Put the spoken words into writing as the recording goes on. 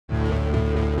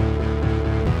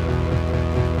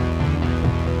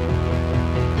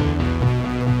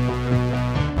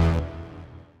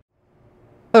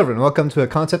Hello everyone, welcome to a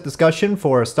concept discussion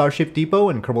for Starship Depot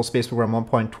in Kerbal Space Program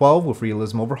 1.12 with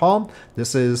Realism Overhaul.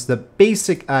 This is the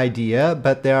basic idea,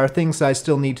 but there are things I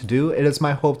still need to do. It is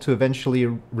my hope to eventually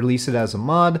release it as a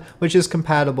mod, which is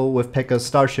compatible with P.E.K.K.A.'s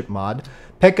Starship mod.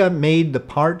 P.E.K.K.A. made the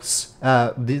parts,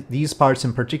 these parts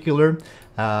in particular,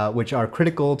 which are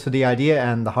critical to the idea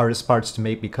and the hardest parts to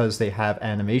make because they have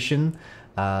animation.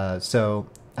 So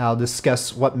I'll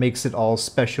discuss what makes it all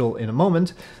special in a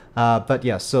moment. But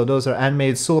yes, so those are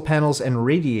animated solar panels and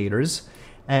radiators.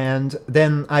 And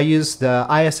then I used the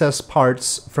ISS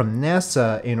parts from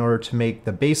NASA in order to make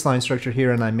the baseline structure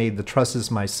here, and I made the trusses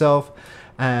myself.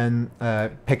 And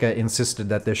P.E.K.K.A. insisted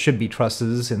that there should be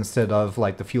trusses instead of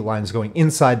like the fuel lines going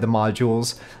inside the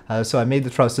modules. So I made the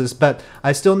trusses, but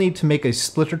I still need to make a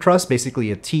splitter truss,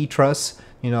 basically a T-truss.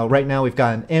 You know, right now we've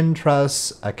got an N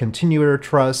truss, a continuator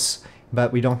truss,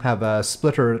 but we don't have a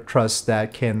splitter truss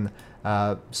that can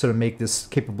sort of make this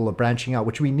capable of branching out,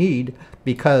 which we need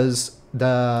because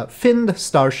the finned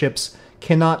starships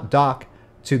cannot dock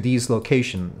to these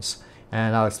locations.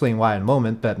 And I'll explain why in a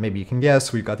moment, but maybe you can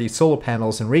guess. We've got these solar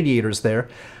panels and radiators there,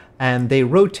 and they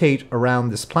rotate around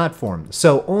this platform.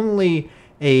 So only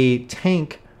a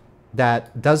tank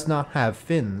that does not have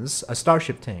fins, a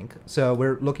Starship tank, so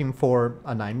we're looking for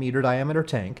a 9-meter diameter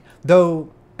tank,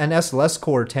 though an SLS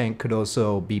core tank could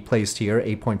also be placed here.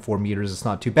 8.4 meters is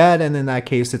not too bad, and in that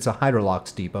case it's a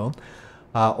Hydrolox depot.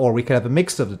 Or we could have a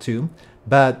mix of the two.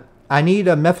 But I need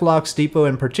a Methalox depot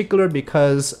in particular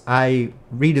because I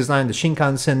redesigned the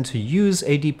Shinkansen to use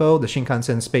a depot. The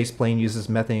Shinkansen space plane uses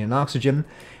methane and oxygen,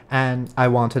 and I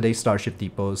wanted a Starship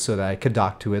depot so that I could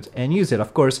dock to it and use it.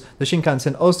 Of course, the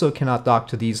Shinkansen also cannot dock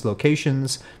to these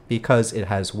locations because it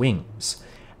has wings.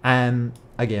 And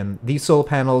again, these solar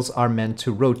panels are meant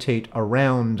to rotate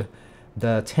around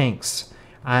the tanks.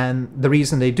 And the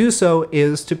reason they do so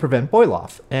is to prevent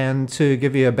boil-off. And to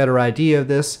give you a better idea of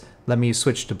this, let me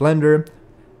switch to Blender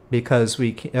because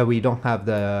we don't have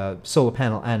the solar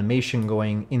panel animation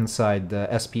going inside the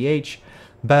SPH.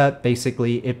 But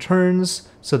basically, it turns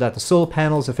so that the solar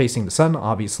panels are facing the sun,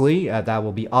 obviously. That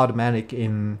will be automatic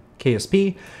in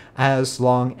KSP. As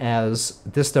long as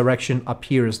this direction up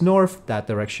here is north, that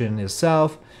direction is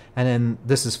south, and then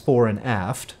this is fore and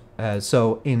aft,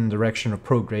 so in direction of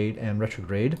prograde and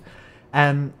retrograde.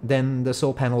 And then the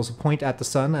solar panels point at the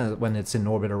sun when it's in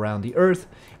orbit around the Earth,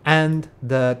 and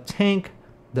the tank,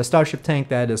 the Starship tank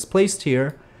that is placed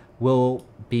here, will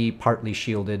be partly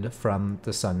shielded from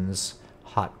the sun's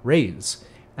hot rays,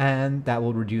 and that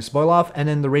will reduce boil-off, and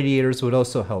then the radiators would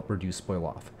also help reduce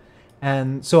boil-off.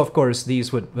 And so, of course,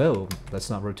 these would... Oh, let's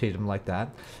not rotate them like that.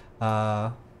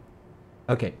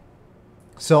 Okay.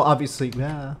 So, obviously...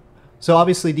 Yeah. So,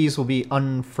 obviously, these will be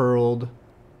unfurled.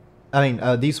 I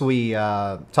mean, these will be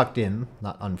tucked in.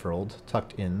 Not unfurled.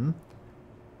 Tucked in.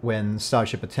 When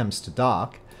Starship attempts to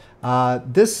dock.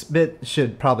 This bit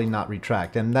should probably not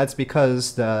retract. And that's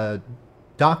because the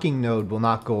docking node will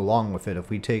not go along with it.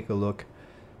 If we take a look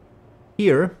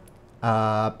here,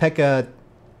 P.E.K.K.A.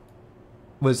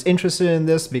 was interested in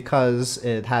this because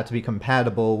it had to be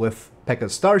compatible with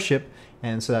P.E.K.K.A.'s Starship,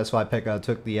 and so that's why P.E.K.K.A.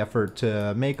 took the effort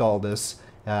to make all this,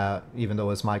 even though it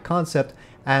was my concept.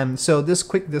 And so this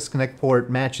quick disconnect port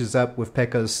matches up with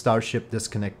P.E.K.K.A.'s Starship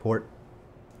disconnect port,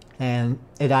 and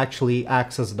it actually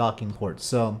acts as a docking port.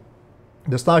 So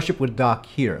the Starship would dock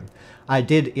here. I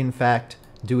did, in fact,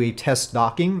 do a test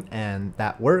docking, and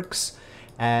that works.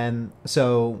 And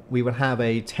so we would have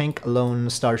a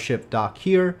tank-alone Starship dock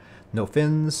here, no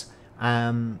fins,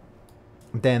 then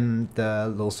the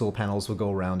little solar panels will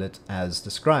go around it as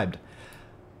described.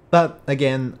 But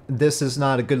again, this is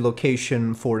not a good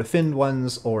location for the finned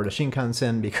ones or the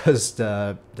Shinkansen because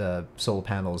the solar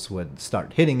panels would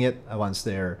start hitting it once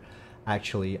they're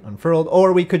actually unfurled.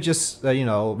 Or we could just, you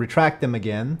know, retract them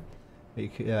again.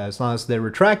 As long as they're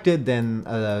retracted, then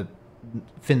a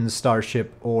finned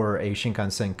Starship or a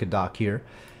Shinkansen could dock here.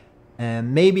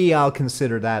 And maybe I'll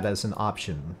consider that as an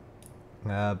option.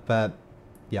 But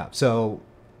yeah, so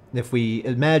if we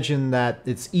imagine that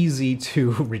it's easy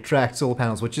to retract solar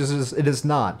panels, which it is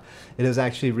not. It is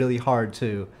actually really hard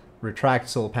to retract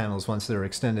solar panels once they're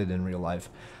extended in real life.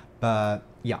 But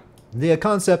yeah, the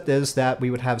concept is that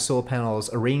we would have solar panels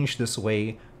arranged this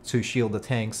way to shield the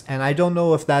tanks. And I don't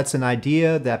know if that's an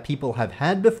idea that people have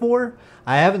had before.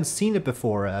 I haven't seen it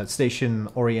before, a station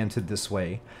oriented this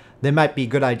way. There might be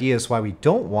good ideas why we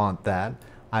don't want that.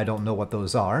 I don't know what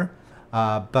those are.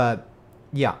 But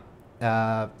yeah,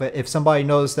 but if somebody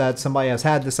knows that somebody has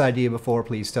had this idea before,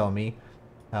 please tell me.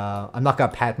 I'm not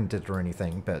gonna patent it or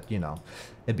anything, but you know,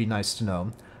 it'd be nice to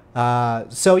know.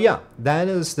 So yeah, that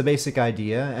is the basic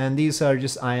idea, and these are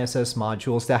just ISS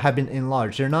modules that have been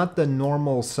enlarged. They're not the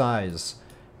normal size,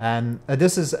 and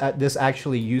this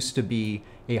actually used to be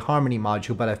a Harmony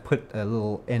module, but I've put a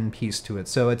little end piece to it,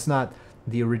 so it's not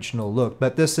the original look.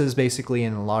 But this is basically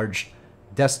an enlarged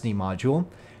Destiny module,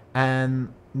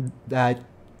 and I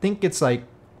think it's like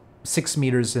 6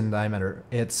 meters in diameter.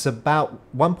 It's about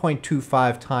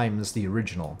 1.25 times the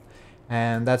original,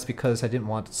 and that's because I didn't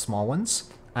want small ones,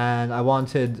 and I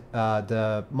wanted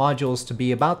the modules to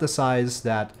be about the size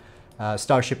that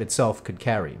Starship itself could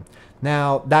carry.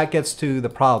 Now that gets to the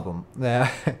problem.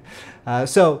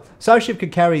 So Starship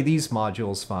could carry these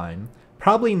modules fine.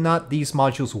 Probably not these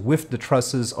modules with the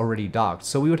trusses already docked,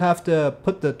 so we would have to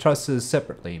put the trusses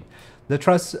separately. The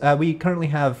truss, we currently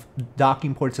have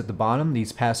docking ports at the bottom,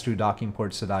 these pass-through docking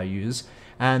ports that I use,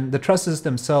 and the trusses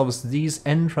themselves, these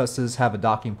end trusses have a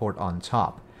docking port on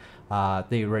top.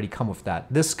 They already come with that.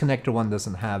 This connector one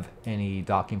doesn't have any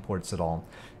docking ports at all.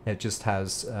 It just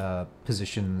has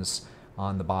positions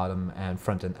on the bottom and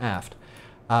front and aft.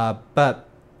 But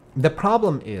the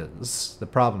problem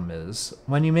is,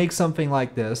 when you make something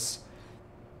like this,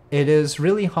 it is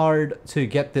really hard to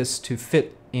get this to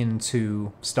fit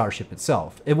into Starship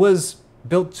itself. It was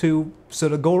built to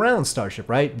sort of go around Starship,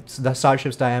 right? The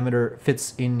Starship's diameter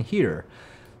fits in here.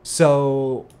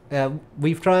 So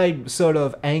we've tried sort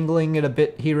of angling it a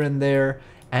bit here and there,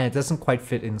 and it doesn't quite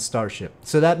fit in Starship.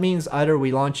 So that means either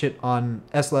we launch it on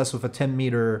SLS with a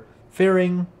 10-meter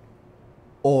fairing,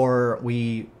 or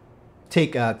we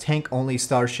take a tank-only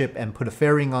Starship and put a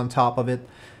fairing on top of it,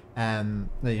 and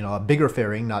a bigger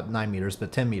fairing, not 9 meters,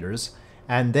 but 10 meters,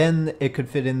 and then it could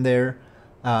fit in there,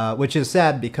 which is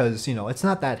sad because, it's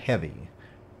not that heavy.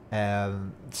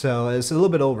 So it's a little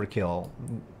bit overkill.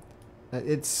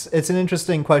 It's an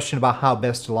interesting question about how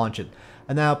best to launch it.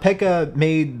 And now P.E.K.K.A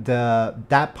made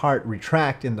that part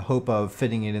retract in the hope of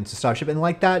fitting it into Starship, and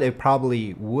like that it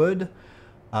probably would.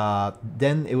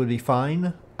 Then it would be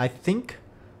fine, I think.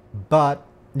 But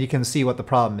you can see what the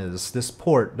problem is. This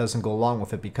port doesn't go along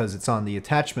with it because it's on the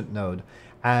attachment node,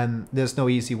 and there's no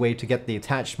easy way to get the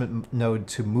attachment node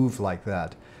to move like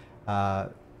that.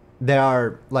 There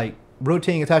are like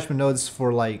rotating attachment nodes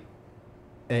for like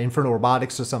Infernal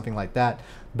Robotics or something like that,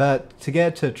 but to get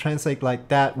it to translate like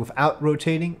that without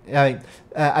rotating,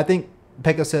 I think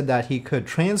P.E.K.K.A said that he could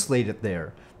translate it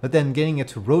there, but then getting it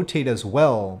to rotate as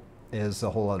well is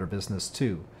a whole other business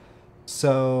too.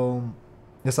 So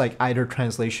it's like either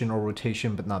translation or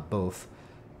rotation, but not both.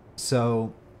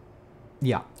 So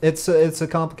yeah, it's a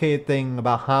complicated thing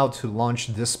about how to launch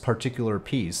this particular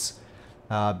piece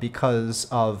because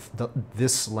of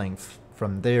this length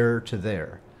from there to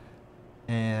there.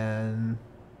 And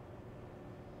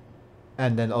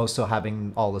then also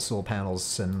having all the solar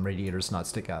panels and radiators not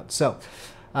stick out. So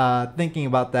thinking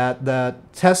about that, the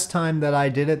test time that I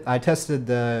did it, I tested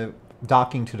the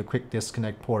docking to the quick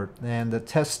disconnect port, and the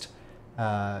test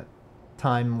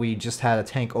time we just had a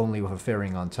tank only with a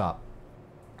fairing on top.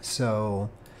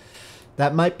 So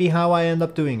that might be how I end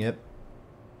up doing it.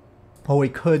 Or we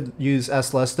could use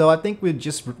SLS, though I think we'd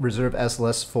just reserve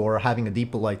SLS for having a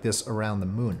depot like this around the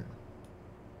moon,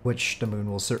 which the moon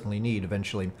will certainly need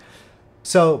eventually.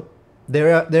 So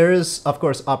there is, of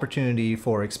course, opportunity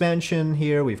for expansion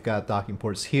here. We've got docking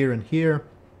ports here and here,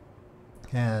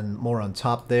 and more on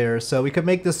top there. So we could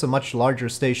make this a much larger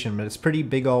station, but it's pretty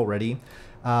big already.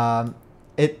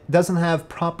 It doesn't have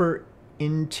proper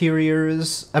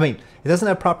interiors. I mean, it doesn't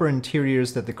have proper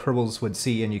interiors that the Kerbals would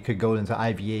see and you could go into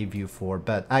IVA view for,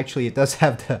 but actually it does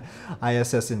have the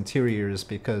ISS interiors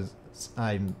because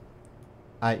I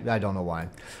don't know why.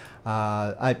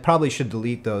 I probably should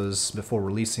delete those before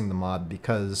releasing the mod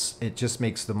because it just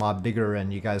makes the mod bigger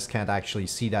and you guys can't actually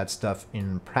see that stuff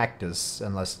in practice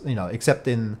unless, except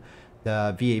in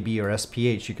the VAB or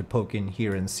SPH, you could poke in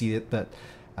here and see it, but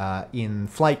in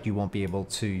flight you won't be able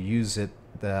to use it.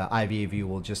 The IVA view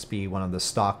will just be one of the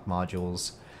stock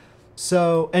modules.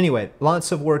 So anyway,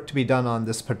 lots of work to be done on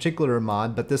this particular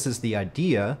mod, but this is the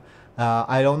idea.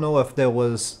 I don't know if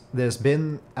there's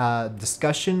been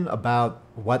discussion about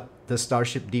what the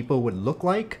Starship Depot would look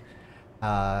like.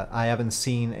 I haven't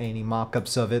seen any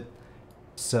mock-ups of it,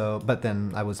 but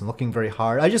then I wasn't looking very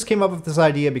hard. I just came up with this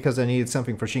idea because I needed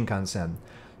something for Shinkansen.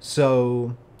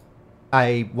 So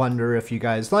I wonder if you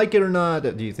guys like it or not.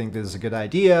 Do you think this is a good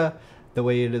idea, the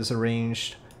way it is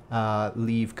arranged?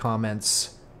 Leave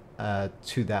comments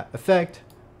to that effect.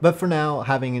 But for now,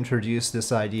 having introduced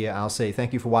this idea, I'll say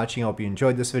thank you for watching. I hope you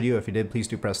enjoyed this video. If you did, please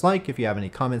do press like. If you have any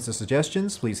comments or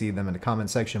suggestions, please leave them in the comment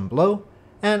section below.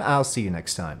 And I'll see you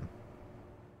next time.